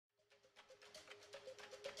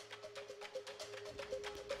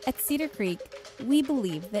At Cedar Creek, we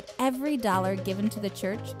believe that every dollar given to the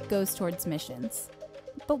church goes towards missions.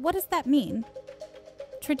 But what does that mean?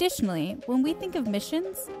 Traditionally, when we think of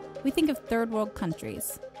missions, we think of third world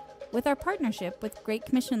countries. With our partnership with Great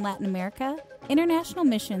Commission Latin America, international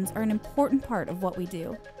missions are an important part of what we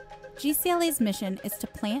do. GCLA's mission is to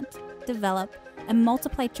plant, develop, and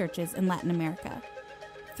multiply churches in Latin America.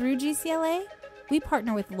 Through GCLA, we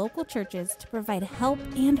partner with local churches to provide help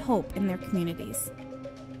and hope in their communities.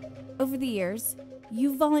 Over the years,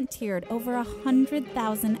 you've volunteered over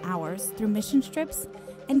 100,000 hours through mission trips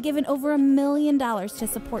and given over $1 million to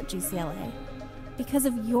support GCLA. Because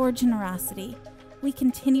of your generosity, we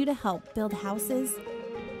continue to help build houses,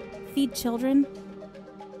 feed children,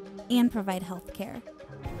 and provide health care.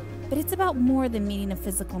 But it's about more than meeting a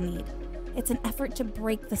physical need. It's an effort to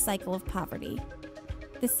break the cycle of poverty.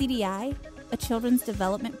 The CDI, a children's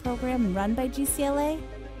development program run by GCLA,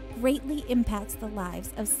 greatly impacts the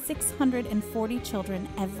lives of 640 children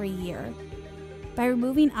every year. By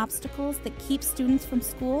removing obstacles that keep students from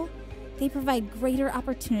school, they provide greater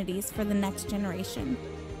opportunities for the next generation.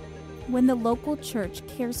 When the local church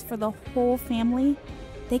cares for the whole family,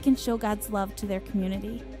 they can show God's love to their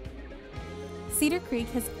community. Cedar Creek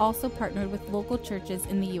has also partnered with local churches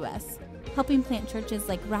in the U.S., helping plant churches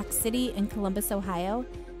like Rock City in Columbus, Ohio,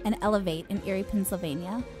 and Elevate in Erie,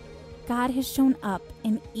 Pennsylvania. God has shown up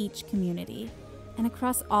in each community, and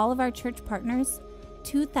across all of our church partners,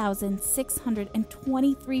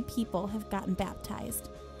 2,623 people have gotten baptized.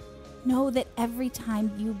 Know that every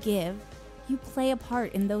time you give, you play a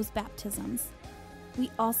part in those baptisms. We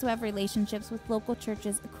also have relationships with local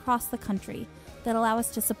churches across the country that allow us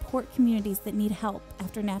to support communities that need help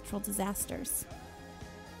after natural disasters.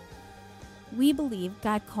 We believe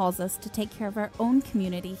God calls us to take care of our own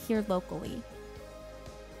community here locally.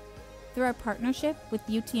 Through our partnership with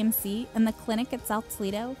UTMC and the clinic at South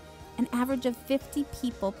Toledo, an average of 50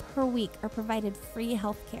 people per week are provided free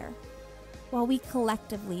health care. While we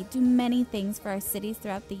collectively do many things for our cities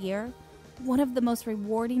throughout the year, one of the most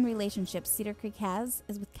rewarding relationships Cedar Creek has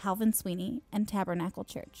is with Calvin Sweeney and Tabernacle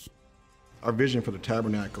Church. Our vision for the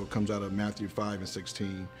tabernacle comes out of Matthew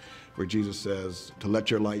 5:16, where Jesus says, to let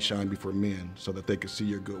your light shine before men so that they can see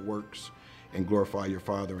your good works and glorify your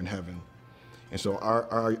Father in heaven. And so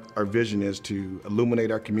our vision is to illuminate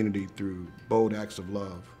our community through bold acts of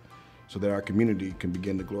love so that our community can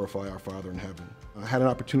begin to glorify our Father in heaven. I had an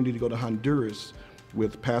opportunity to go to Honduras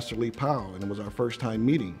with Pastor Lee Powell, and it was our first time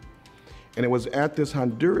meeting. And it was at this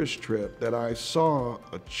Honduras trip that I saw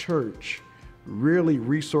a church really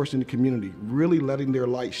resourcing the community, really letting their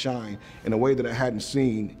light shine in a way that I hadn't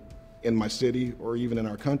seen in my city or even in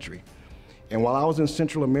our country. And while I was in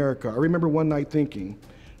Central America, I remember one night thinking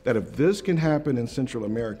that if this can happen in Central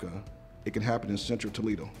America, it can happen in Central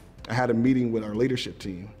Toledo. I had a meeting with our leadership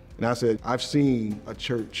team, and I said, I've seen a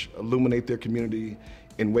church illuminate their community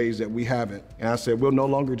in ways that we haven't. And I said, we'll no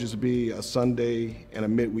longer just be a Sunday and a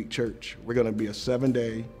midweek church. We're gonna be a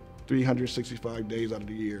 7-day, 365 days out of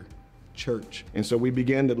the year church. And so we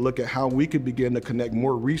began to look at how we could begin to connect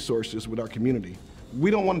more resources with our community.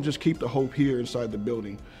 We don't want to just keep the hope here inside the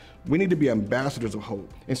building. We need to be ambassadors of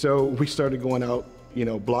hope. And so we started going out,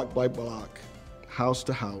 block by block, house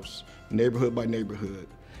to house, neighborhood by neighborhood,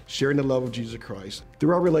 sharing the love of Jesus Christ.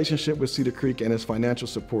 Through our relationship with Cedar Creek and its financial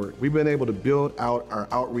support, we've been able to build out our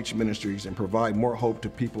outreach ministries and provide more hope to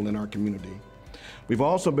people in our community. We've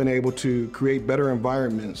also been able to create better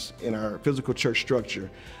environments in our physical church structure,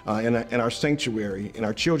 in our sanctuary, in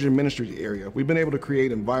our children's ministry area. We've been able to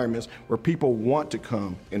create environments where people want to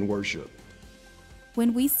come and worship.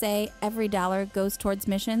 When we say every dollar goes towards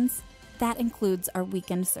missions, that includes our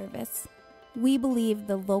weekend service. We believe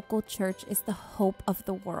the local church is the hope of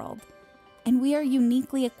the world, and we are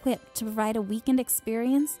uniquely equipped to provide a weekend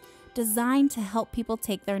experience designed to help people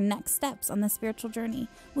take their next steps on the spiritual journey,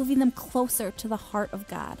 moving them closer to the heart of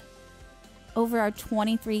God. Over our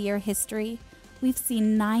 23-year history, we've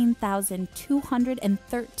seen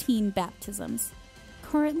 9,213 baptisms.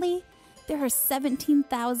 Currently, there are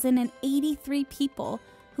 17,083 people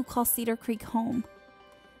who call Cedar Creek home.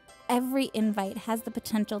 Every invite has the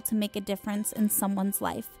potential to make a difference in someone's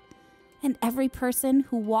life, and every person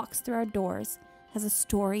who walks through our doors has a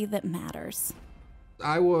story that matters.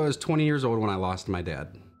 I was 20 years old when I lost my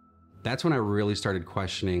dad. That's when I really started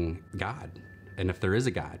questioning God, and if there is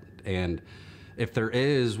a God. And if there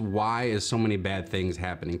is, why is so many bad things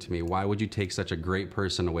happening to me? Why would you take such a great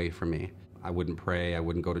person away from me? I wouldn't pray, I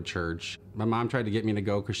wouldn't go to church. My mom tried to get me to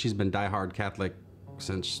go because she's been diehard Catholic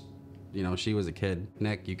since, she was a kid.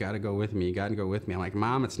 Nick, you gotta go with me, you gotta go with me. I'm like,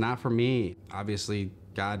 Mom, it's not for me. Obviously,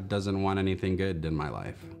 God doesn't want anything good in my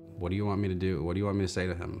life. What do you want me to do? What do you want me to say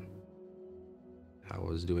to him? I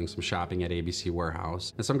was doing some shopping at ABC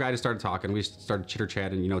Warehouse, and some guy just started talking. We started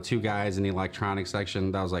chitter-chatting, you know, two guys in the electronics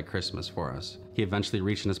section. That was like Christmas for us. He eventually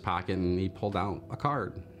reached in his pocket and he pulled out a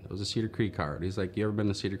card. It was a Cedar Creek card. He's like, you ever been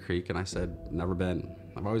to Cedar Creek? And I said, never been.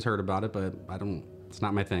 I've always heard about it, but it's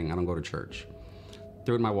not my thing. I don't go to church.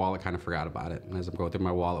 Threw it in my wallet, kind of forgot about it. And as I'm going through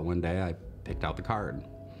my wallet one day, I picked out the card.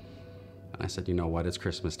 And I said, you know what, it's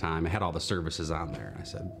Christmas time. I had all the services on there. I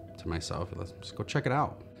said to myself, let's just go check it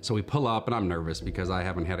out. So we pull up, and I'm nervous because I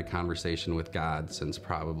haven't had a conversation with God since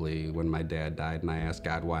probably when my dad died, and I asked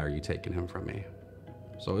God, why are you taking him from me?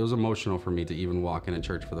 So it was emotional for me to even walk into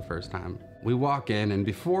church for the first time. We walk in, and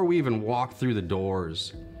before we even walk through the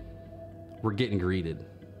doors, we're getting greeted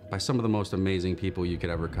by some of the most amazing people you could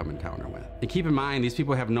ever come encounter with. And keep in mind, these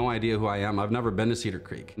people have no idea who I am. I've never been to Cedar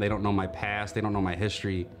Creek. They don't know my past. They don't know my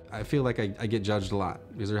history. I feel like I get judged a lot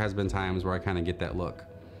because there has been times where I kind of get that look.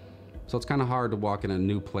 So it's kind of hard to walk in a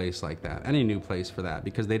new place like that, any new place for that,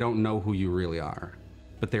 because they don't know who you really are.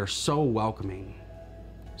 But they're so welcoming,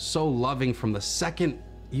 so loving from the second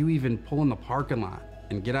you even pull in the parking lot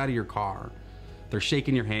and get out of your car. They're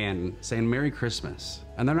shaking your hand and saying, Merry Christmas.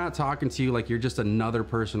 And they're not talking to you like you're just another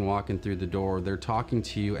person walking through the door. They're talking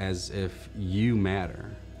to you as if you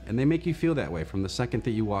matter. And they make you feel that way from the second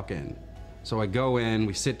that you walk in. So I go in,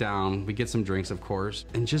 we sit down, we get some drinks, of course.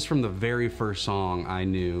 And just from the very first song, I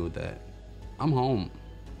knew that I'm home.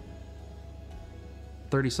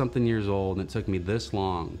 30-something years old, and it took me this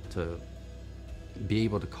long to be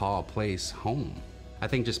able to call a place home. I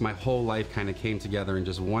think just my whole life kind of came together in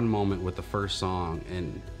just one moment with the first song,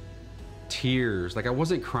 and tears. Like, I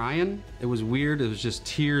wasn't crying. It was weird. It was just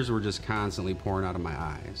tears were just constantly pouring out of my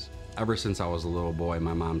eyes. Ever since I was a little boy,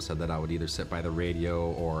 my mom said that I would either sit by the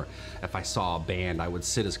radio, or if I saw a band, I would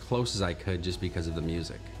sit as close as I could just because of the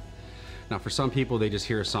music. Now, for some people, they just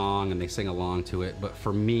hear a song and they sing along to it, but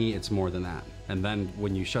for me, it's more than that. And then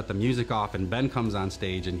when you shut the music off and Ben comes on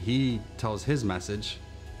stage and he tells his message,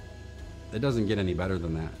 it doesn't get any better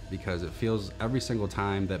than that, because it feels every single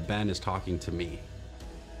time that Ben is talking to me.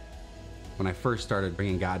 When I first started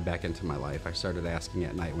bringing God back into my life, I started asking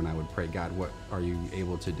at night when I would pray, God, what are you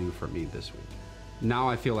able to do for me this week? Now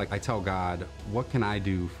I feel like I tell God, what can I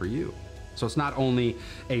do for you? So it's not only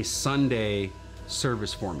a Sunday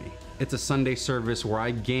service for me. It's a Sunday service where I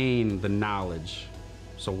gain the knowledge.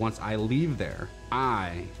 So once I leave there,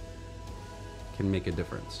 I can make a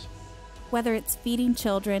difference. Whether it's feeding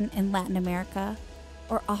children in Latin America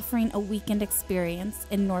or offering a weekend experience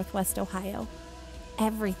in Northwest Ohio,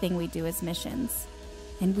 everything we do is missions,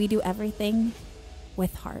 and we do everything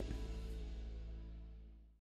with heart.